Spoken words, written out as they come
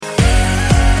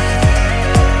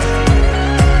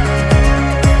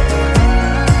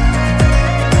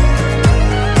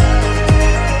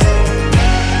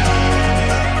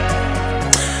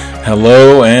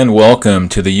Hello and welcome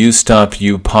to the You Stop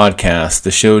You podcast, the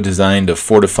show designed to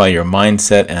fortify your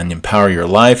mindset and empower your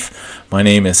life. My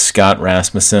name is Scott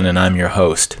Rasmussen and I'm your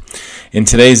host. In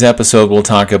today's episode, we'll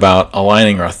talk about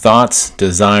aligning our thoughts,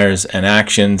 desires, and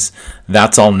actions.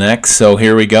 That's all next, so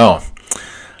here we go.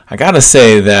 I gotta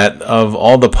say that of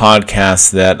all the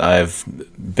podcasts that I've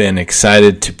been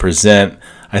excited to present,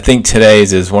 I think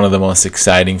today's is one of the most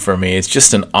exciting for me. It's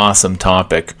just an awesome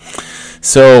topic.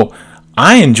 So,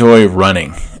 I enjoy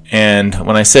running, and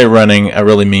when I say running, I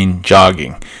really mean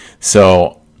jogging.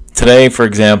 So today, for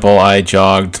example, I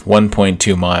jogged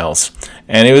 1.2 miles,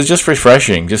 and it was just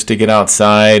refreshing just to get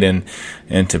outside and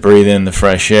to breathe in the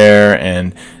fresh air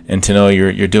and to know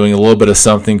you're doing a little bit of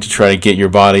something to try to get your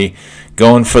body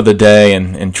going for the day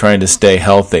and trying to stay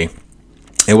healthy.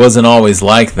 It wasn't always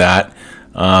like that.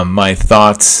 My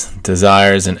thoughts,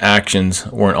 desires, and actions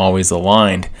weren't always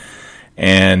aligned.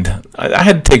 And I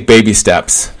had to take baby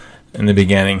steps in the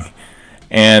beginning.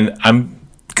 And I'm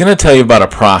going to tell you about a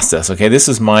process, okay? This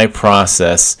is my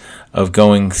process of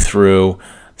going through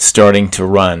starting to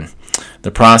run. The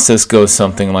process goes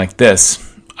something like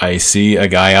this. I see a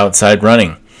guy outside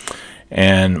running.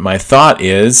 And my thought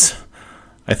is,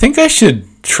 I think I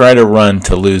should try to run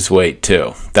to lose weight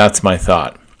too. That's my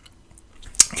thought.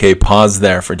 Okay, pause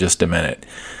there for just a minute.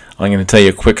 I'm going to tell you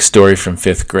a quick story from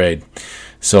 5th grade.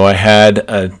 So I had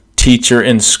a teacher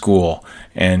in school,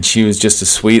 and she was just a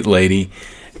sweet lady,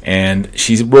 and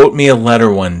she wrote me a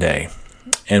letter one day.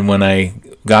 And when I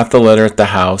got the letter at the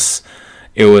house,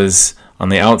 it was on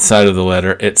the outside of the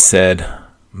letter, it said,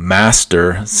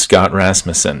 Master Scott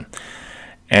Rasmussen.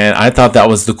 And I thought that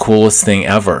was the coolest thing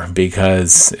ever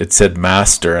because it said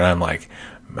Master, and I'm like,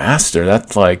 Master?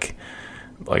 That's like,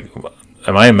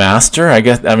 am I a master? I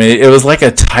guess, it was like a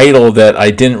title that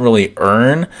I didn't really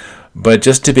earn. But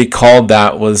just to be called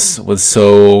that was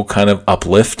so kind of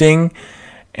uplifting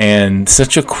and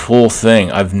such a cool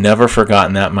thing. I've never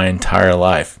forgotten that my entire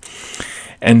life.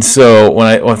 And so when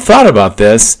I thought about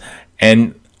this,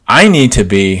 and I need to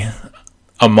be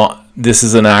a mom, this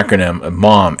is an acronym, a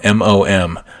MOM,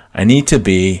 M-O-M. I need to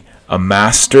be a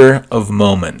master of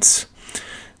moments.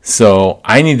 So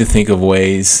I need to think of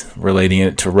ways relating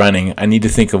it to running. I need to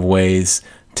think of ways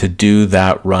to do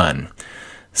that run.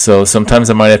 So sometimes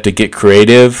I might have to get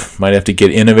creative, might have to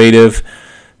get innovative,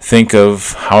 think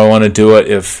of how I want to do it.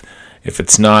 If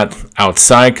it's not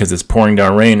outside because it's pouring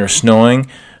down rain or snowing,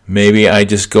 maybe I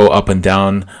just go up and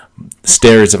down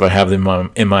stairs if I have them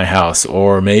in my house,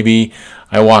 or maybe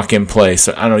I walk in place.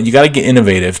 I don't know, you got to get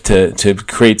innovative to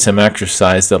create some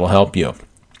exercise that'll help you.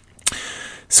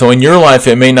 So in your life,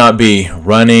 it may not be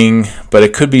running, but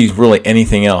it could be really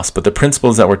anything else. But the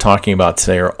principles that we're talking about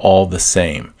today are all the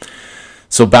same.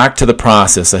 So back to the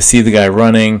process. I see the guy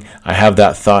running. I have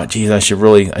that thought, geez, I should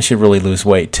really lose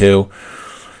weight too.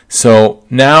 So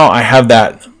now I have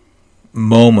that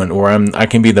moment where I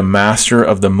can be the master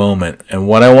of the moment. And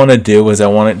what I want to do is I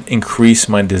want to increase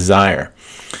my desire.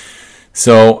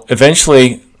 So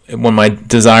eventually, when my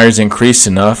desires increase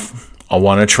enough, I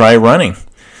want to try running.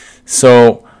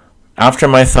 So after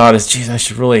my thought is, geez, I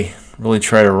should really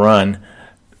try to run,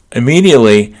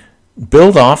 immediately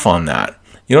build off on that.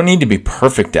 You don't need to be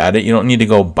perfect at it. You don't need to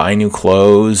go buy new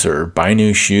clothes or buy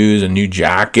new shoes, a new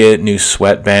jacket, new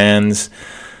sweatbands.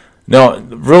 No,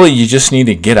 really, you just need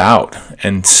to get out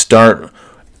and start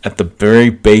at the very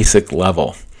basic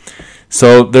level.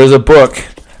 So there's a book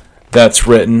that's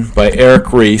written by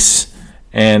Eric Ries,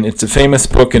 and it's a famous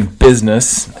book in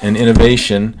business and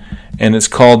innovation, and it's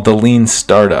called The Lean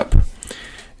Startup.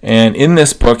 And in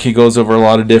this book, he goes over a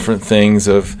lot of different things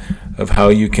of how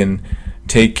you can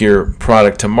take your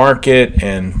product to market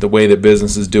and the way that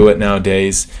businesses do it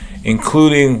nowadays,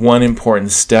 including one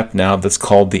important step now that's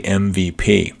called the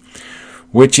MVP,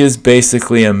 which is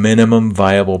basically a minimum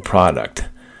viable product.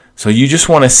 So you just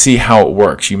want to see how it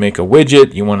works. You make a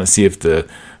widget, you want to see if the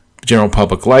general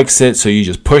public likes it, so you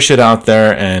just push it out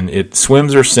there and it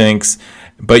swims or sinks,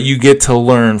 but you get to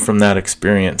learn from that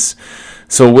experience.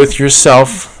 So with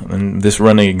yourself, in this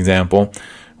running example,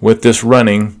 with this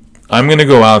running, I'm going to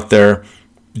go out there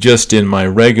just in my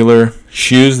regular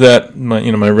shoes,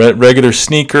 my regular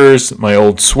sneakers, my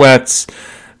old sweats,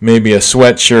 maybe a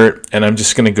sweatshirt, and I'm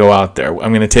just going to go out there.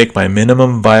 I'm going to take my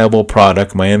minimum viable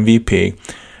product, my MVP,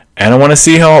 and I want to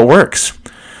see how it works.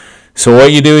 So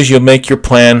what you do is you'll make your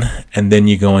plan, and then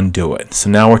you go and do it. So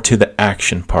now we're to the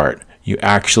action part. You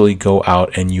actually go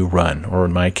out and you run, or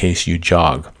in my case, you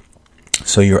jog.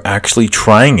 So you're actually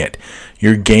trying it.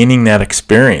 You're gaining that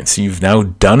experience. You've now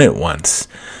done it once.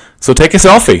 So take a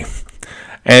selfie.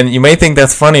 And you may think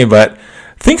that's funny, but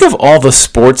think of all the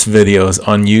sports videos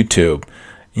on YouTube.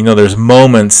 There's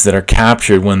moments that are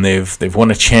captured when they've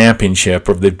won a championship,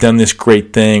 or they've done this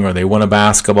great thing, or they won a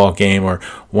basketball game, or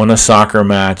won a soccer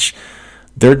match.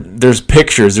 There's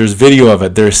pictures, there's video of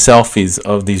it, there's selfies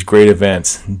of these great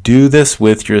events. Do this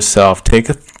with yourself. Take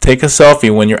a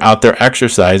selfie when you're out there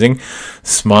exercising,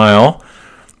 smile,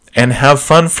 and have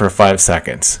fun for 5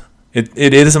 seconds.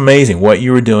 It is amazing. What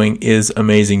you are doing is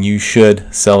amazing. You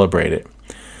should celebrate it.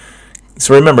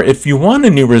 So remember, if you want a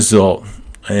new result,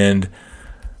 and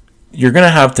you're going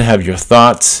to have your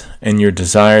thoughts and your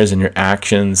desires and your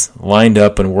actions lined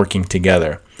up and working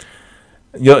together.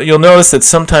 You'll notice that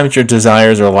sometimes your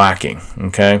desires are lacking,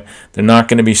 okay? They're not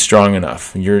going to be strong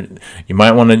enough. You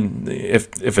might want to,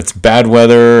 if it's bad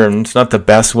weather and it's not the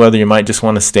best weather, you might just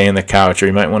want to stay on the couch, or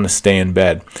you might want to stay in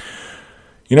bed.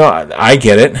 I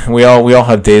get it. We all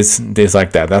have days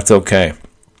like that. That's okay.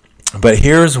 But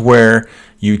here's where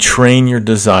you train your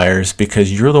desires,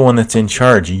 because you're the one that's in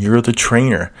charge. You're the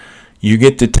trainer. You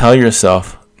get to tell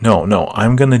yourself, no,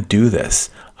 I'm going to do this.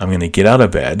 I'm going to get out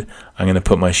of bed. I'm going to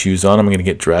put my shoes on. I'm going to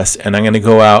get dressed, and I'm going to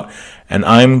go out, and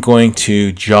I'm going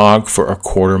to jog for a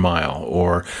quarter mile,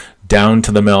 or down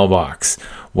to the mailbox.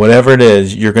 Whatever it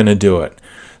is, you're going to do it.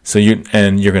 So you're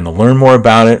going to learn more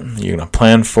about it. You're going to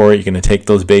plan for it. You're going to take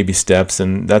those baby steps,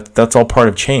 and that's all part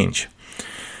of change.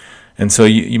 And so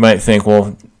you might think,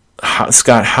 well,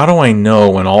 Scott, how do I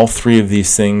know when all three of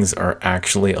these things are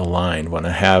actually aligned? When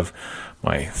I have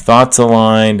my thoughts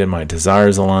aligned, and my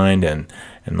desires aligned, and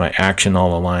my action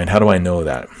all aligned, how do I know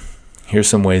that? Here's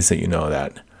some ways that you know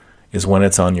that. Is when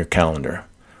it's on your calendar.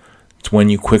 It's when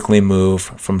you quickly move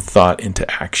from thought into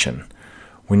action.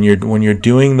 When you're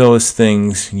doing those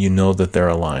things, you know that they're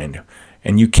aligned.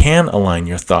 And you can align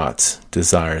your thoughts,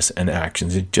 desires, and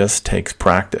actions. It just takes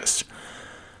practice.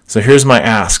 So here's my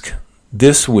ask.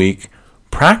 This week,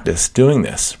 practice doing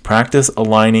this. Practice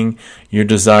aligning your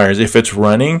desires. If it's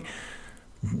running,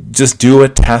 just do a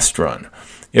test run.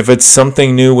 If it's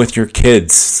something new with your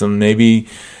kids, so maybe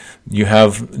you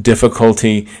have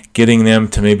difficulty getting them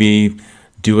to maybe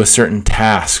do a certain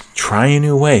task, try a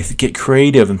new way. Get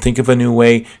creative and think of a new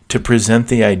way to present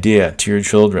the idea to your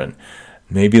children.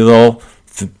 Maybe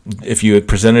if you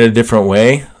present it a different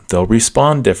way, they'll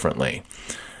respond differently.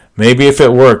 Maybe if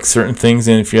it works, certain things,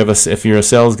 and if you're a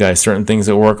sales guy, certain things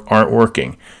that work aren't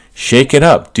working. Shake it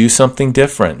up. Do something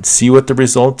different. See what the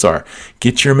results are.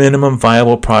 Get your minimum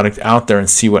viable product out there and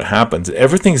see what happens.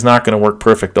 Everything's not going to work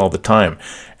perfect all the time.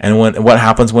 And what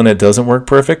happens when it doesn't work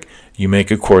perfect? You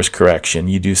make a course correction.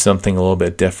 You do something a little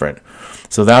bit different.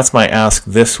 So that's my ask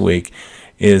this week,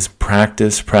 is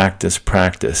practice, practice,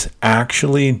 practice.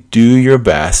 Actually do your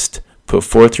best. Put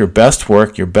forth your best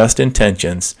work, your best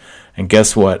intentions, and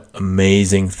guess what?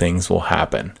 Amazing things will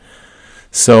happen.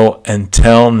 So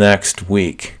until next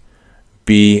week,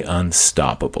 be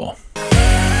unstoppable.